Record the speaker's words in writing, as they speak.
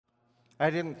I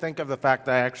didn't think of the fact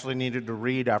that I actually needed to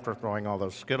read after throwing all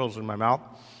those Skittles in my mouth.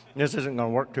 This isn't going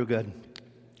to work too good.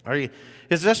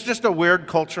 Is this just a weird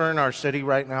culture in our city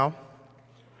right now?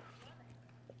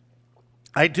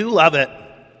 I do love it,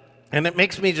 and it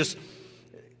makes me just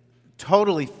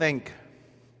totally think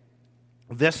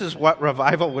this is what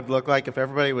revival would look like if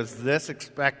everybody was this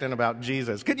expectant about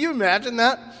Jesus. Could you imagine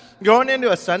that? Going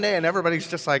into a Sunday and everybody's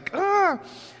just like,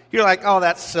 you're like, oh,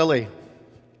 that's silly.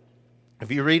 If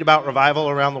you read about revival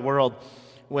around the world,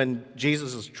 when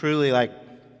Jesus is truly like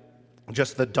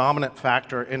just the dominant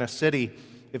factor in a city,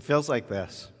 it feels like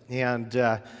this. And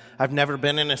I've never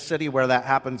been in a city where that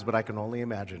happens, but I can only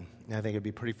imagine. And I think it'd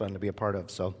be pretty fun to be a part of.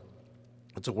 So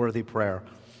it's a worthy prayer.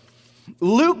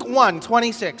 Luke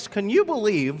 1:26. Can you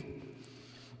believe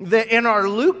that in our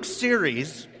Luke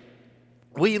series,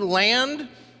 we land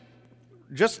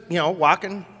just,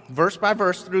 walking verse by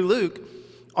verse through Luke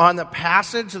on the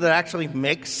passage that actually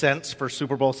makes sense for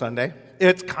Super Bowl Sunday?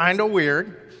 It's kind of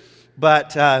weird,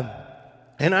 but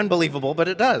and unbelievable, but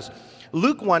it does.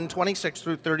 Luke 1:26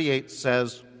 through 38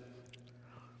 says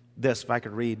this, if I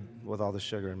could read with all the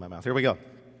sugar in my mouth. Here we go.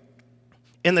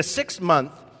 In the 6th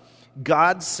month,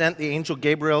 God sent the angel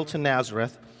Gabriel to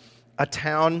Nazareth, a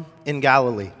town in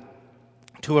Galilee,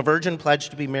 to a virgin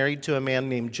pledged to be married to a man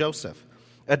named Joseph,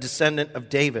 a descendant of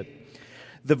David.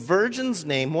 The virgin's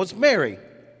name was Mary.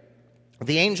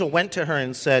 The angel went to her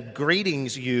and said,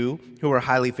 "Greetings, you who are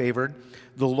highly favored.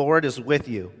 The Lord is with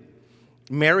you."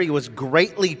 Mary was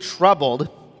greatly troubled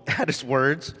at his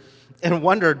words and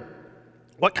wondered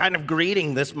what kind of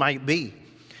greeting this might be.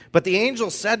 But the angel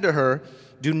said to her,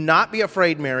 "Do not be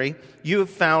afraid, Mary. You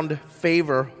have found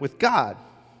favor with God.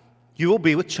 You will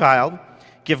be with child,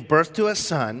 give birth to a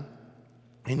son,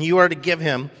 and you are to give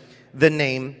him the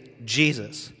name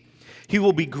Jesus. He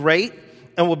will be great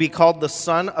and will be called the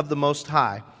Son of the Most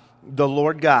High. The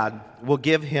Lord God will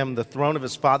give him the throne of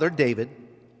his father David.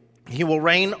 He will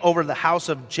reign over the house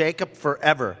of Jacob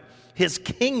forever. His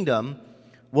kingdom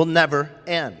will never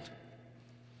end."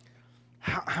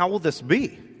 How will this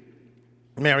be?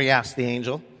 Mary asked the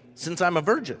angel, "since I'm a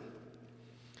virgin."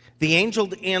 The angel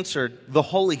answered, "The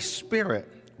Holy Spirit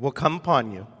will come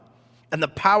upon you, and the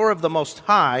power of the Most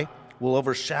High will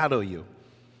overshadow you.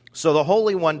 So the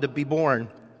Holy One to be born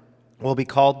will be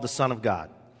called the Son of God.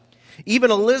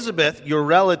 Even Elizabeth, your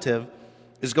relative,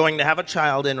 is going to have a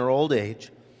child in her old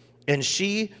age, and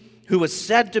she who was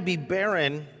said to be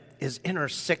barren is in her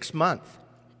 6th month.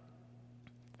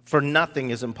 For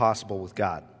nothing is impossible with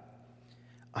God."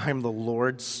 "I am the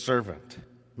Lord's servant,"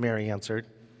 Mary answered.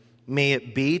 "May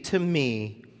it be to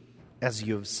me as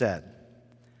you have said."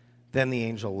 Then the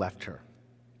angel left her.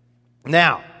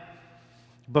 Now,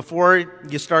 before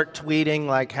you start tweeting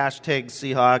like hashtag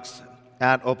Seahawks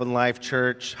at Open Life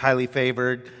Church, highly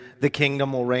favored, the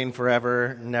kingdom will reign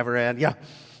forever, never end. Yeah,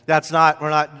 we're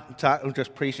not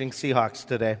just preaching Seahawks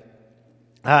today.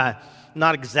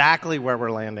 Not exactly where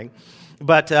we're landing.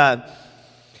 But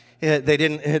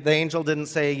the angel didn't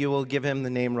say you will give him the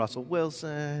name Russell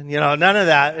Wilson. None of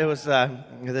that. It was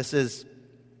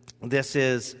this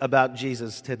is about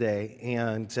Jesus today,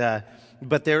 and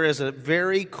but there is a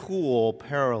very cool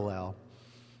parallel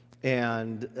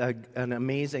and an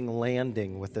amazing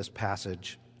landing with this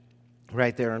passage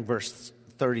right there in verse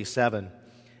 37.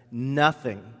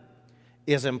 Nothing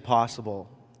is impossible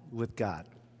with God.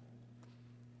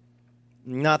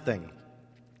 Nothing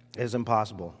is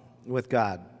impossible with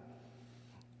God.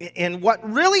 And what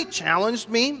really challenged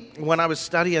me when I was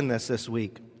studying this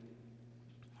week,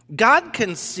 God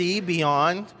can see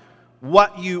beyond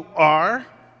what you are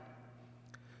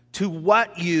to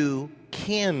what you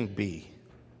can be.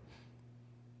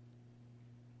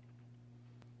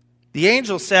 The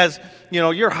angel says,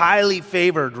 you're highly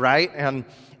favored, right?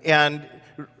 And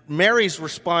Mary's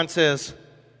response is,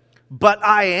 "But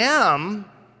I am."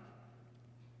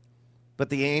 But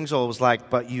the angel was like,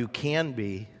 "But you can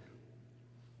be.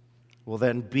 Well,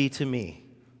 then be to me."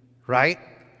 Right?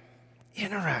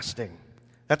 Interesting.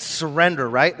 That's surrender,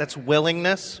 right? That's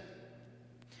willingness.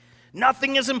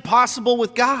 Nothing is impossible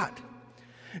with God.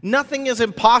 Nothing is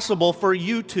impossible for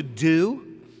you to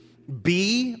do,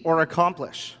 be, or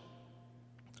accomplish.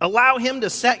 Allow Him to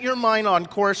set your mind on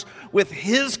course with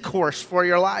His course for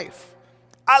your life.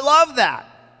 I love that.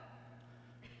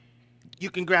 You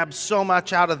can grab so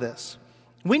much out of this.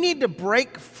 We need to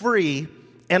break free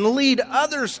and lead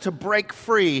others to break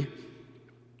free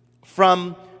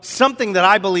from something that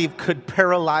I believe could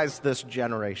paralyze this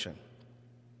generation.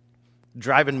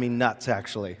 Driving me nuts,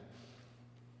 actually.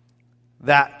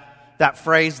 That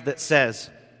phrase that says,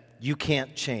 "You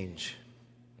can't change."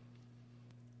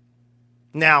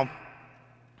 Now,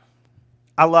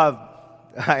 I love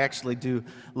I actually do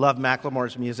love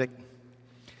Macklemore's music.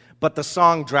 But the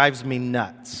song drives me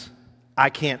nuts. I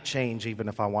can't change even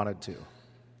if I wanted to.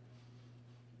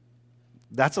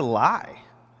 That's a lie.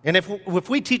 And if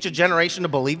we teach a generation to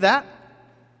believe that,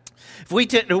 if we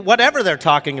whatever they're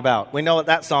talking about, we know what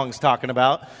that song's talking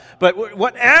about, but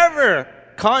whatever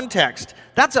context,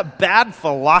 that's a bad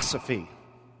philosophy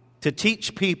to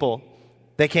teach people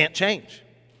they can't change.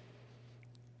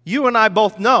 You and I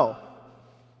both know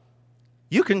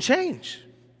you can change.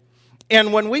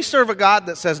 And when we serve a God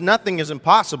that says nothing is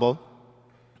impossible,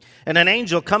 and an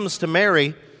angel comes to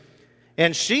Mary,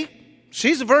 and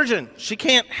she's a virgin. She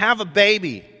can't have a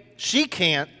baby. She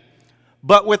can't,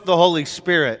 but with the Holy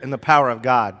Spirit and the power of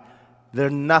God,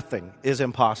 nothing is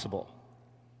impossible.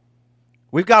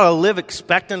 We've got to live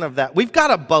expectant of that. We've got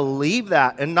to believe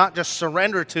that and not just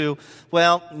surrender to,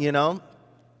 well,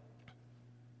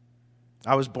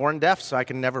 I was born deaf, so I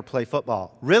can never play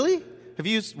football. Really? Have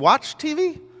you watched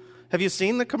TV? Have you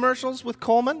seen the commercials with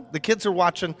Coleman? The kids are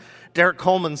watching Derek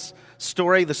Coleman's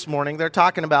story this morning. They're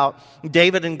talking about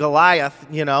David and Goliath,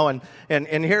 and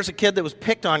here's a kid that was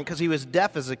picked on because he was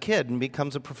deaf as a kid and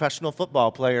becomes a professional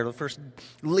football player, the first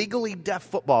legally deaf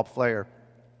football player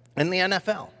in the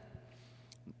NFL.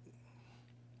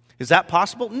 Is that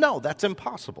possible? No, that's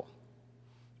impossible.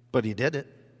 But he did it.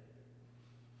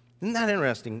 Isn't that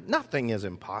interesting? Nothing is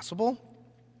impossible,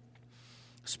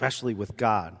 especially with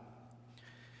God.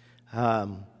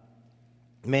 Don't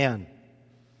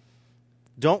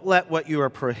let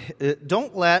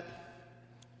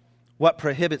what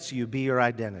prohibits you be your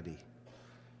identity.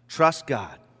 Trust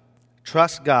God.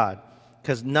 Trust God,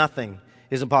 because nothing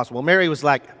is impossible. Mary was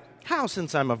like, how,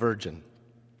 since I'm a virgin?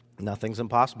 Nothing's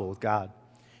impossible with God.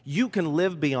 You can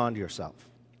live beyond yourself.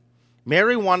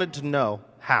 Mary wanted to know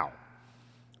how.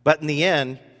 But in the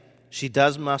end, she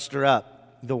does muster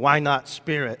up the why not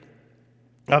spirit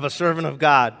of a servant of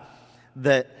God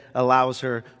that allows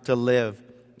her to live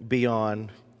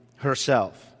beyond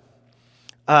herself.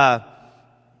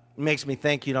 Makes me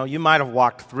think, you might have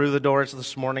walked through the doors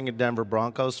this morning a Denver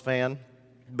Broncos fan,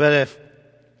 but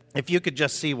if you could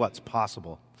just see what's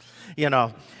possible,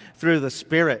 through the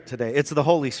Spirit today, it's the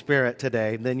Holy Spirit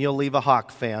today, then you'll leave a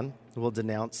Hawk fan who will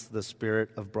denounce the spirit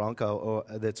of Bronco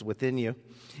that's within you,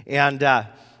 and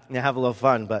have a little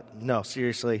fun, but no,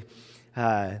 seriously.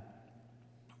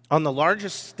 On the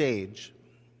largest stage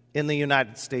in the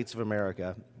United States of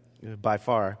America, by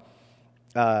far,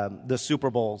 the Super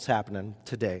Bowl's happening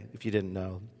today, if you didn't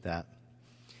know that.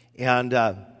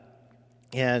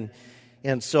 And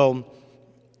so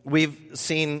we've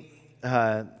seen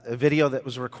a video that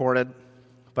was recorded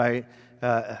by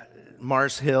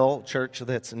Mars Hill Church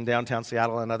that's in downtown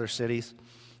Seattle and other cities.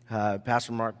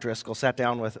 Pastor Mark Driscoll sat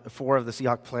down with 4 of the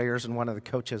Seahawks players and one of the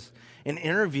coaches and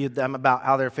interviewed them about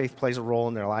how their faith plays a role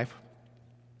in their life.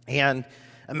 And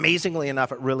amazingly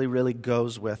enough, it really, really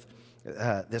goes with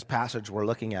this passage we're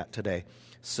looking at today.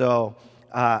 So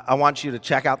I want you to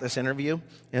check out this interview,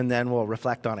 and then we'll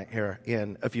reflect on it here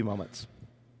in a few moments.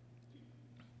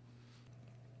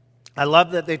 I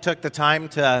love that they took the time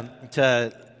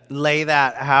to lay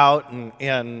that out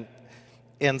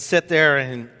and sit there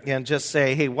and just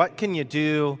say, hey, what can you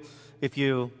do if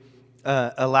you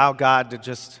allow God to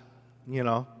just,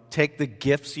 take the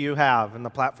gifts you have and the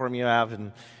platform you have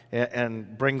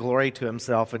and bring glory to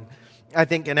himself. And I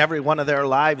think in every one of their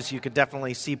lives, you could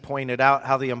definitely see pointed out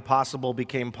how the impossible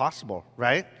became possible,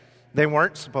 right? They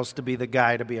weren't supposed to be the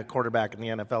guy to be a quarterback in the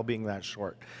NFL being that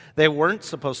short. They weren't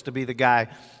supposed to be the guy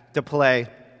to play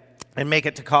and make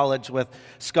it to college with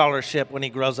scholarship when he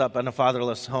grows up in a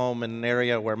fatherless home in an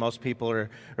area where most people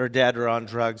are dead or on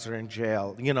drugs or in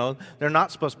jail. They're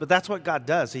not supposed to, but that's what God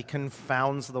does. He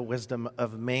confounds the wisdom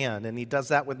of man, and he does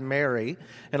that with Mary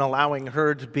and allowing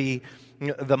her to be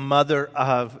the mother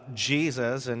of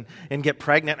Jesus and get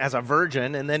pregnant as a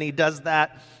virgin, and then he does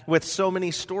that with so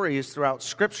many stories throughout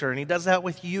Scripture, and he does that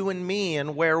with you and me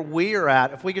and where we're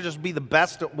at. If we could just be the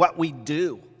best at what we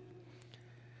do,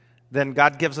 then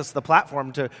God gives us the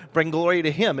platform to bring glory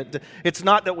to him. It's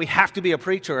not that we have to be a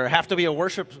preacher or have to be a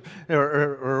worship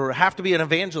or have to be an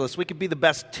evangelist. We could be the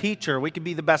best teacher. We could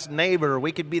be the best neighbor.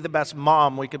 We could be the best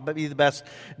mom. We could be the best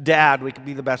dad. We could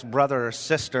be the best brother or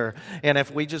sister. And if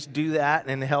we just do that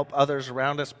and help others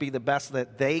around us be the best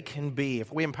that they can be, if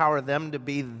we empower them to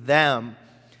be them,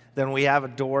 then we have a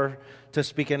door to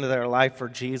speak into their life for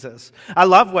Jesus. I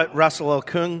love what Russell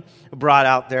Okung brought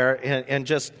out there and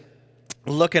just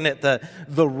looking at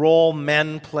the role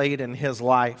men played in his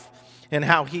life and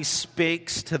how he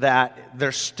speaks to that.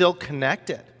 They're still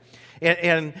connected.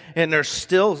 And they're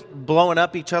still blowing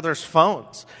up each other's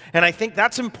phones. And I think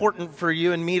that's important for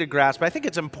you and me to grasp. I think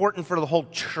it's important for the whole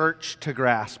church to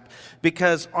grasp.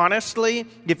 Because honestly,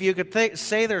 if you could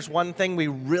say there's one thing we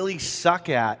really suck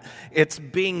at, it's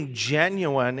being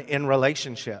genuine in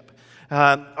relationship.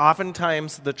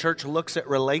 Oftentimes, the church looks at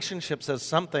relationships as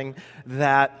something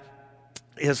that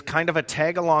is kind of a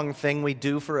tag-along thing we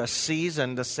do for a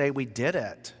season to say we did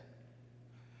it.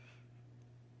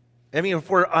 I mean,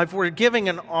 if we're giving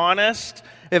an honest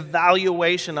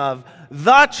evaluation of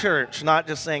the church, not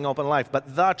just saying Open Life,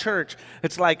 but the church,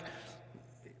 it's like,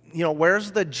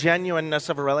 where's the genuineness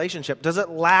of a relationship? Does it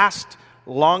last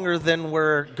longer than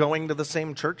we're going to the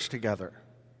same church together?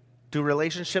 Do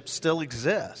relationships still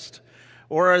exist?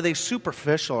 Or are they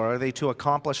superficial? Or are they to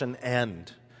accomplish an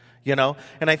end?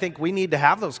 And I think we need to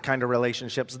have those kind of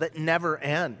relationships that never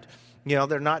end.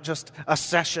 They're not just a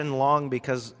session long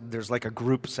because there's like a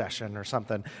group session or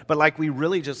something. But like we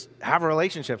really just have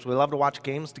relationships. We love to watch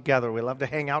games together. We love to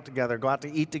hang out together, go out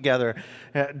to eat together,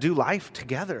 do life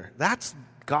together. That's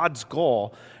God's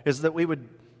goal, is that we would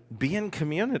be in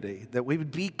community, that we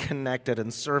would be connected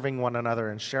and serving one another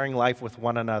and sharing life with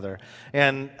one another.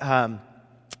 And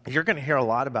you're going to hear a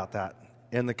lot about that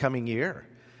in the coming year,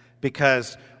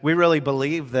 because we really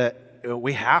believe that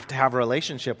we have to have a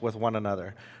relationship with one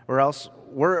another, or else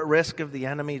we're at risk of the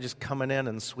enemy just coming in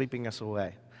and sweeping us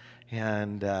away.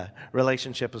 And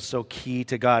relationship is so key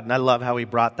to God, and I love how he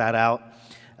brought that out.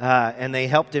 And they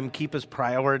helped him keep his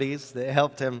priorities. They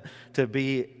helped him to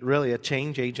be really a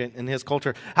change agent in his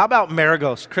culture. How about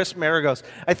Maragos, Chris Maragos?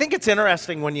 I think it's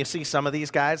interesting when you see some of these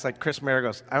guys, like Chris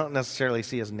Maragos. I don't necessarily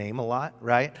see his name a lot,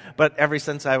 right? But ever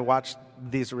since I watched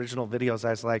these original videos,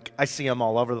 I was like, I see him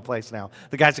all over the place now.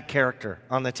 The guy's a character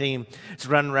on the team. He's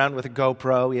running around with a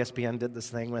GoPro. ESPN did this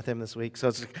thing with him this week, so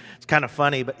it's kind of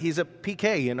funny. But he's a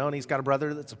PK, and he's got a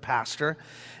brother that's a pastor.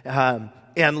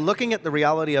 And looking at the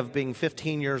reality of being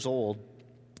 15 years old,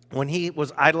 when he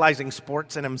was idolizing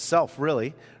sports and himself,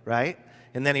 really, right?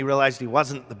 And then he realized he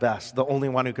wasn't the best, the only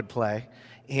one who could play.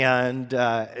 And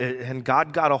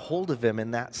God got a hold of him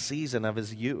in that season of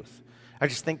his youth. I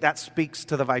just think that speaks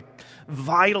to the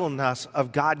vitalness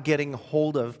of God getting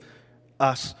hold of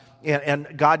us and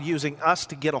God using us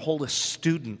to get a hold of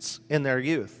students in their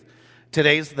youth.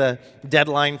 Today's the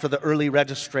deadline for the early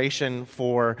registration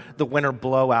for the winter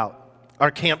blowout.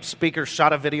 Our camp speaker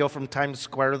shot a video from Times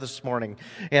Square this morning,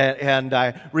 and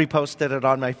I reposted it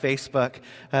on my Facebook.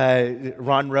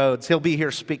 Ron Rhodes, he'll be here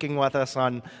speaking with us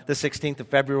on the 16th of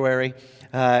February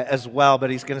as well, but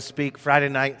he's going to speak Friday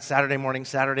night, Saturday morning,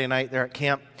 Saturday night there at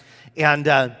camp. And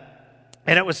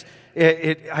it was,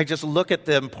 I just look at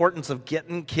the importance of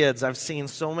getting kids. I've seen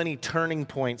so many turning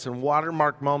points and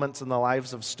watermark moments in the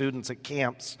lives of students at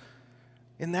camps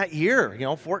in that year,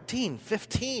 14,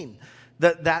 15.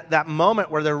 That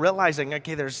moment where they're realizing,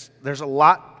 okay, there's a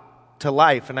lot to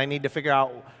life, and I need to figure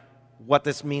out what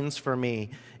this means for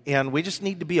me. And we just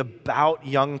need to be about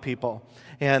young people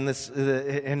and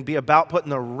be about putting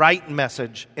the right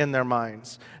message in their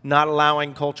minds, not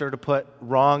allowing culture to put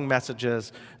wrong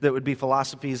messages that would be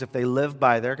philosophies if they live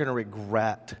by, they're going to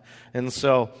regret. And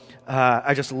so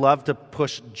I just love to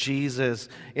push Jesus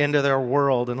into their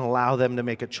world and allow them to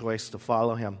make a choice to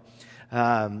follow him.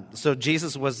 So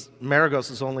Jesus was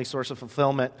Maragos' only source of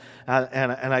fulfillment,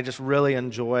 and I just really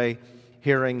enjoy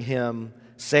hearing him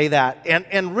say that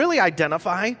and really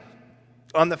identify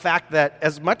on the fact that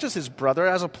as much as his brother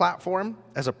has a platform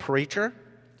as a preacher,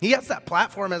 he has that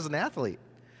platform as an athlete.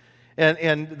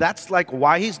 And that's like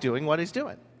why he's doing what he's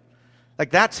doing. Like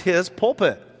that's his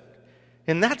pulpit.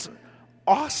 And that's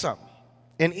awesome.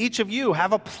 And each of you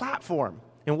have a platform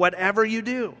in whatever you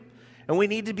do. And we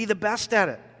need to be the best at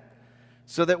it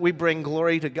so that we bring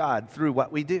glory to God through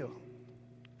what we do.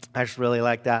 I just really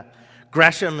like that.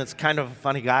 Gresham is kind of a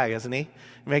funny guy, isn't he?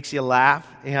 He makes you laugh.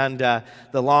 And the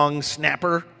long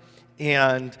snapper.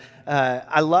 And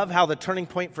I love how the turning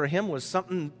point for him was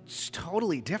something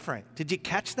totally different. Did you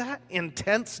catch that?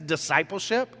 Intense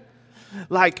discipleship.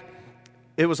 Like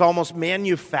it was almost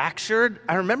manufactured.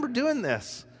 I remember doing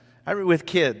this with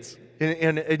kids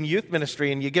in youth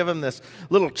ministry, and you give them this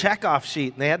little checkoff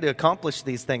sheet, and they had to accomplish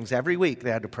these things every week. They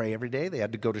had to pray every day. They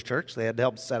had to go to church. They had to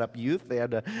help set up youth. They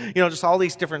had to, just all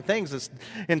these different things, this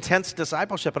intense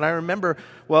discipleship. And I remember,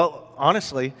 well,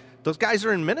 honestly, those guys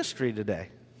are in ministry today.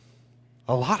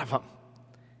 A lot of them.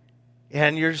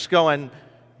 And you're just going,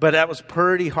 but that was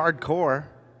pretty hardcore.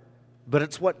 But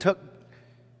it's what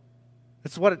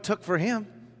it took for him.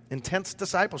 Intense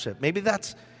discipleship. Maybe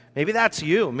that's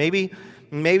you.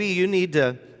 Maybe you need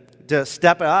to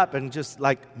step up and just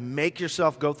like make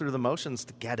yourself go through the motions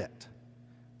to get it.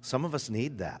 Some of us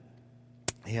need that.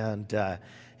 And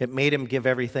it made him give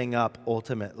everything up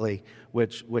ultimately,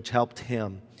 which helped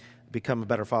him become a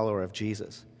better follower of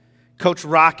Jesus. Coach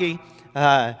Rocky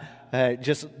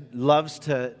just loves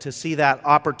to see that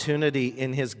opportunity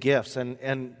in his gifts,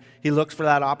 and he looks for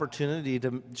that opportunity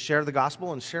to share the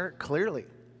gospel and share it clearly.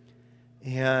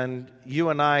 And you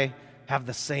and I have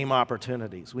the same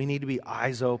opportunities. We need to be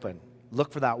eyes open.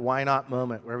 Look for that why not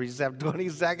moment where we just have 20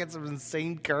 seconds of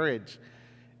insane courage.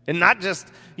 And not just,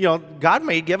 God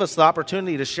may give us the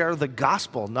opportunity to share the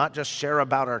gospel, not just share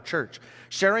about our church.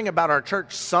 Sharing about our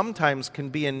church sometimes can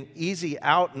be an easy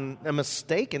out and a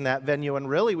mistake in that venue, and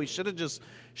really we should have just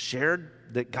shared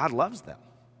that God loves them.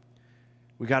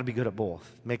 We got to be good at both,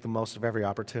 make the most of every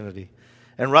opportunity.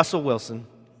 And Russell Wilson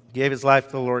gave his life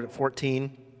to the Lord at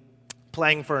 14,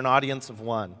 playing for an audience of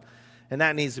one. And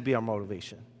that needs to be our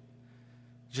motivation.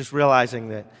 Just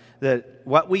realizing that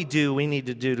what we do, we need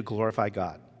to do to glorify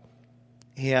God.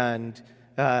 And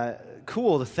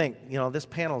cool to think, this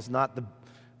panel's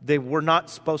they were not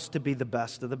supposed to be the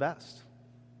best of the best.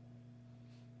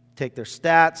 Take their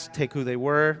stats, take who they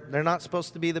were. They're not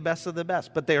supposed to be the best of the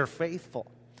best, but they are faithful.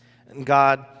 And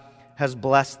God has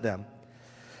blessed them.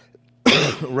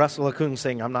 Russell Okung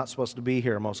saying, I'm not supposed to be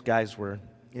here. Most guys were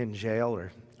in jail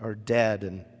or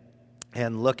dead.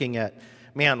 And looking at,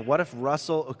 man, what if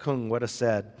Russell Okung would have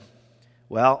said,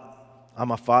 well,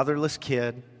 I'm a fatherless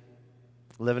kid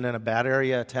living in a bad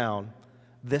area of town.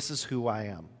 This is who I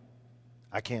am.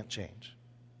 I can't change,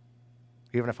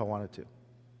 even if I wanted to.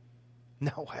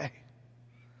 No way.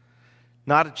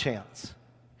 Not a chance.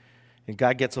 And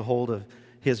God gets a hold of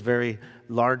his very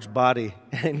large body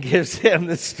and gives him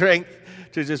the strength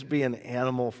to just be an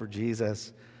animal for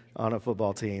Jesus on a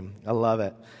football team. I love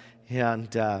it. And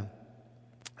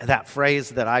that phrase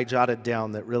that I jotted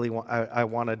down that really I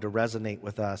wanted to resonate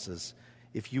with us is,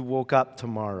 if you woke up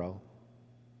tomorrow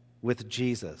with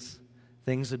Jesus,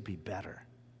 things would be better.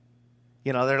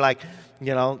 They're like,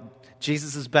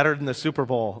 Jesus is better than the Super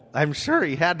Bowl. I'm sure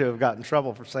he had to have gotten in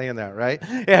trouble for saying that, right?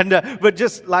 And but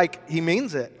just like he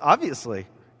means it, obviously.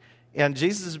 And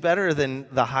Jesus is better than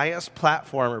the highest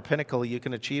platform or pinnacle you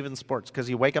can achieve in sports, because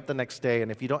you wake up the next day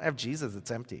and if you don't have Jesus,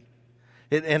 it's empty.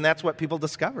 And that's what people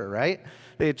discover, right?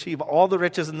 They achieve all the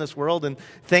riches in this world and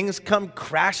things come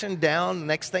crashing down. The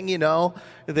next thing you know,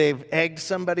 they've egged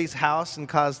somebody's house and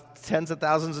caused tens of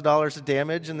thousands of dollars of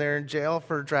damage, and they're in jail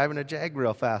for driving a Jag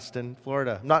real fast in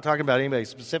Florida. I'm not talking about anybody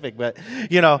specific, but,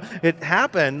 it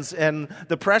happens, and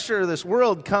the pressure of this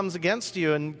world comes against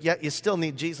you, and yet you still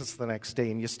need Jesus the next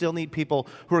day, and you still need people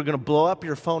who are going to blow up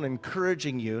your phone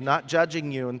encouraging you, not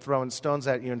judging you and throwing stones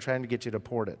at you and trying to get you to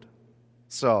port it.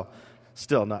 So,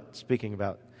 still not speaking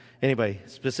about anybody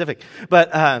specific,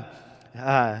 but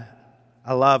I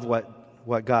love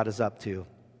what God is up to,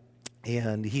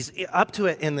 and He's up to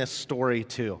it in this story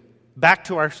too. Back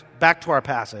to our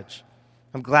passage.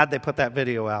 I'm glad they put that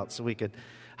video out so we could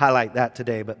highlight that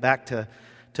today. But back to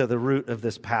the root of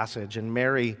this passage, and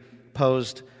Mary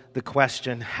posed the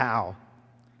question "How?"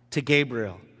 to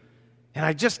Gabriel, and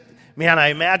I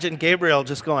imagine Gabriel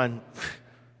just going.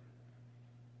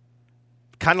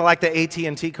 Kind of like the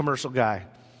AT&T commercial guy,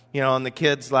 and the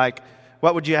kid's like,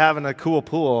 what would you have in a cool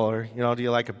pool? Or, do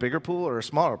you like a bigger pool or a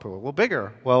smaller pool? Well,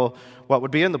 bigger. Well, what would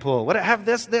be in the pool? Would it have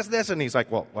this? And he's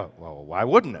like, well, why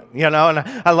wouldn't it? And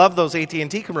I love those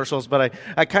AT&T commercials, but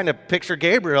I kind of picture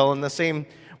Gabriel in the same,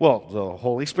 the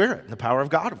Holy Spirit, the power of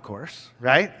God, of course,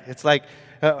 right? It's like,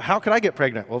 how could I get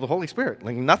pregnant? Well, the Holy Spirit.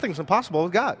 Like, nothing's impossible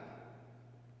with God.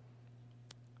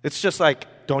 It's just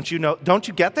like, don't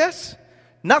you get this?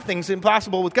 Nothing's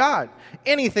impossible with God.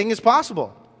 Anything is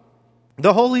possible.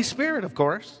 The Holy Spirit, of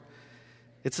course.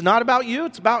 It's not about you,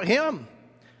 it's about Him.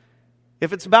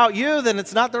 If it's about you, then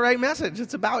it's not the right message.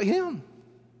 It's about Him.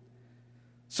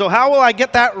 So how will I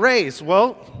get that raise?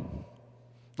 Well,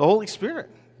 the Holy Spirit,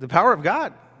 the power of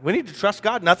God. We need to trust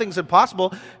God. Nothing's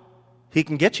impossible. He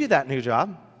can get you that new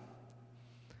job.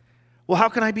 Well, how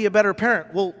can I be a better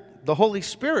parent? Well, the Holy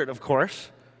Spirit, of course.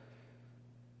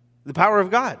 The power of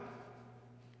God.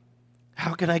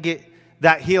 How can I get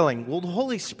that healing? Well, the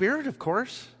Holy Spirit, of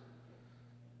course.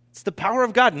 It's the power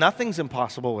of God. Nothing's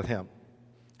impossible with Him.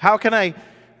 How can I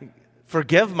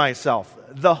forgive myself?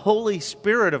 The Holy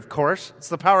Spirit, of course. It's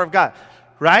the power of God.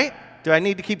 Right? Do I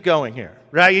need to keep going here?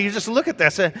 Right? You just look at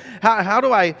this. How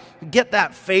do I get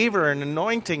that favor and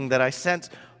anointing that I sense?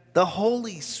 The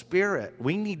Holy Spirit.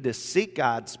 We need to seek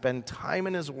God, spend time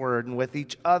in His Word and with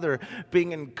each other,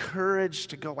 being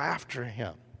encouraged to go after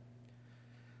Him.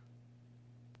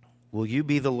 Will you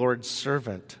be the Lord's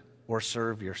servant or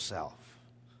serve yourself?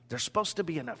 There's supposed to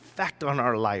be an effect on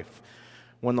our life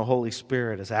when the Holy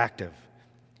Spirit is active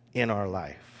in our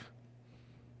life.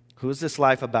 Who is this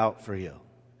life about for you?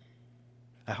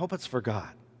 I hope it's for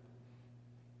God.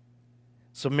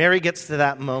 So Mary gets to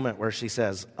that moment where she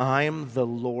says, I'm the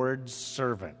Lord's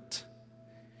servant.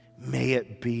 May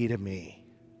it be to me.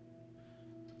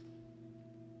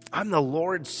 I'm the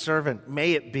Lord's servant.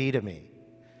 May it be to me.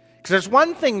 Because there's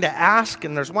one thing to ask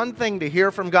and there's one thing to hear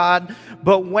from God,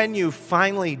 but when you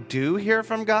finally do hear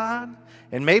from God,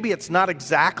 and maybe it's not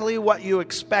exactly what you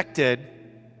expected,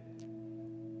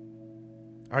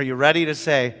 are you ready to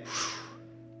say,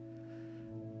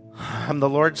 I'm the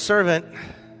Lord's servant,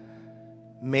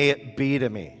 may it be to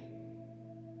me.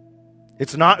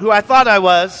 It's not who I thought I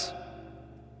was,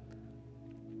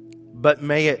 but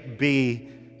may it be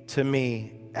to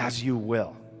me as you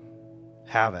will.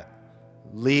 Have it.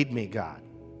 Lead me, God,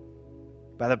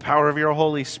 by the power of your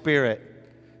Holy Spirit,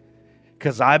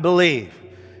 because I believe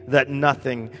that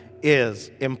nothing is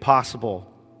impossible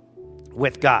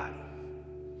with God.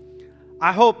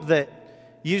 I hope that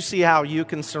you see how you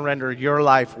can surrender your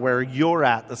life where you're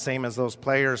at, the same as those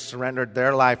players surrendered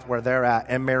their life where they're at,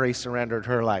 and Mary surrendered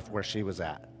her life where she was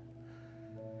at.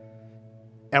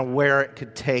 And where it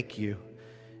could take you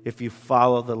if you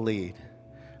follow the lead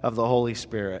of the Holy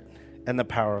Spirit and the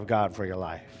power of God for your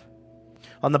life.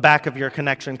 On the back of your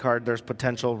connection card, there's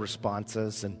potential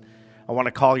responses, and I want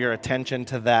to call your attention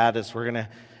to that as we're going to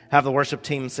have the worship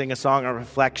team sing a song of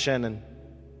reflection, and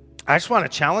I just want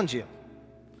to challenge you.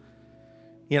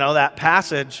 You know, that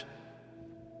passage,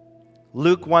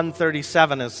 Luke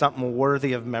 1:37, is something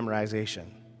worthy of memorization.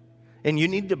 And you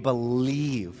need to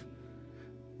believe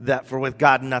that for with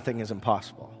God, nothing is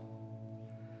impossible.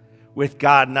 With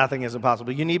God, nothing is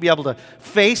impossible. You need to be able to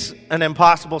face an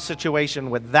impossible situation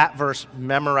with that verse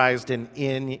memorized and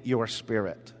in your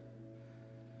spirit.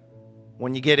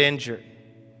 When you get injured,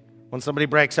 when somebody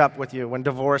breaks up with you, when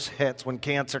divorce hits, when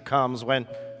cancer comes, when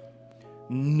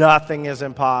nothing is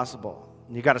impossible.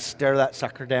 You got to stare that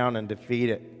sucker down and defeat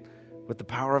it with the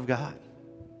power of God.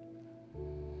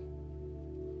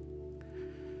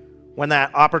 When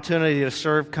that opportunity to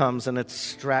serve comes and it's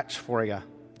stretched for you,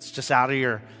 it's just out of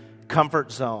your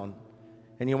comfort zone,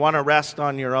 and you want to rest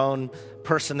on your own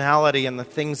personality and the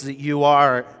things that you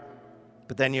are,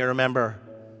 but then you remember,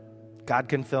 God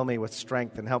can fill me with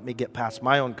strength and help me get past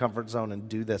my own comfort zone and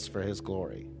do this for His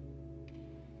glory.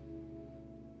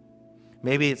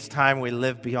 Maybe it's time we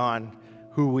live beyond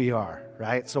who we are,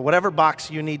 right? So whatever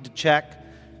box you need to check,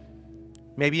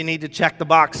 maybe you need to check the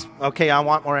box, okay, I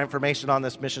want more information on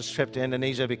this missions trip to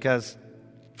Indonesia because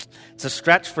it's a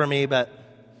stretch for me, but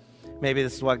maybe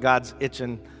this is what God's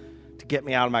itching to get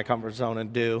me out of my comfort zone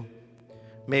and do.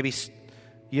 Maybe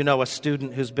you know a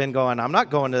student who's been going, I'm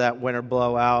not going to that winter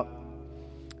blowout,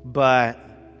 but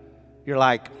you're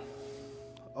like,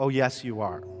 oh yes you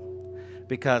are,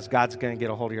 because God's going to get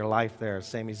a hold of your life there,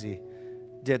 same as He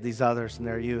did these others in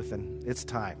their youth, and it's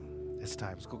time. It's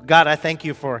time. God, I thank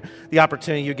you for the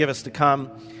opportunity you give us to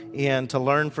come and to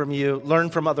learn from you,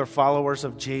 learn from other followers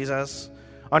of Jesus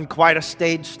on quite a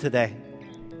stage today.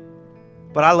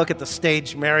 But I look at the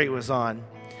stage Mary was on.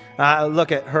 I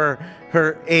look at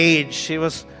her age. She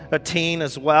was a teen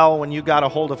as well when you got a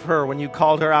hold of her, when you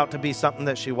called her out to be something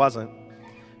that she wasn't.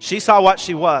 She saw what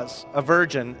she was, a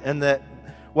virgin, and that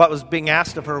what was being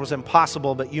asked of her was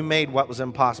impossible, but you made what was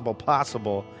impossible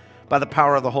possible by the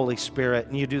power of the Holy Spirit,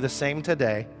 and you do the same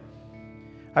today.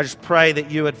 I just pray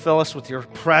that you would fill us with your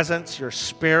presence, your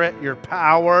spirit, your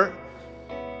power,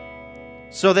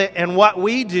 so that in what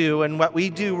we do and what we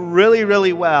do really,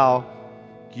 really well,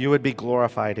 you would be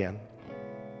glorified in.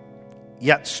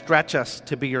 Yet stretch us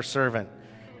to be your servant,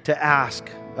 to ask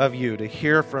of you, to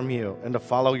hear from you, and to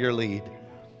follow your lead.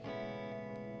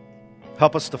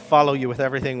 Help us to follow you with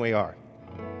everything we are.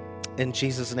 In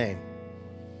Jesus' name,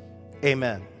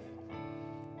 amen.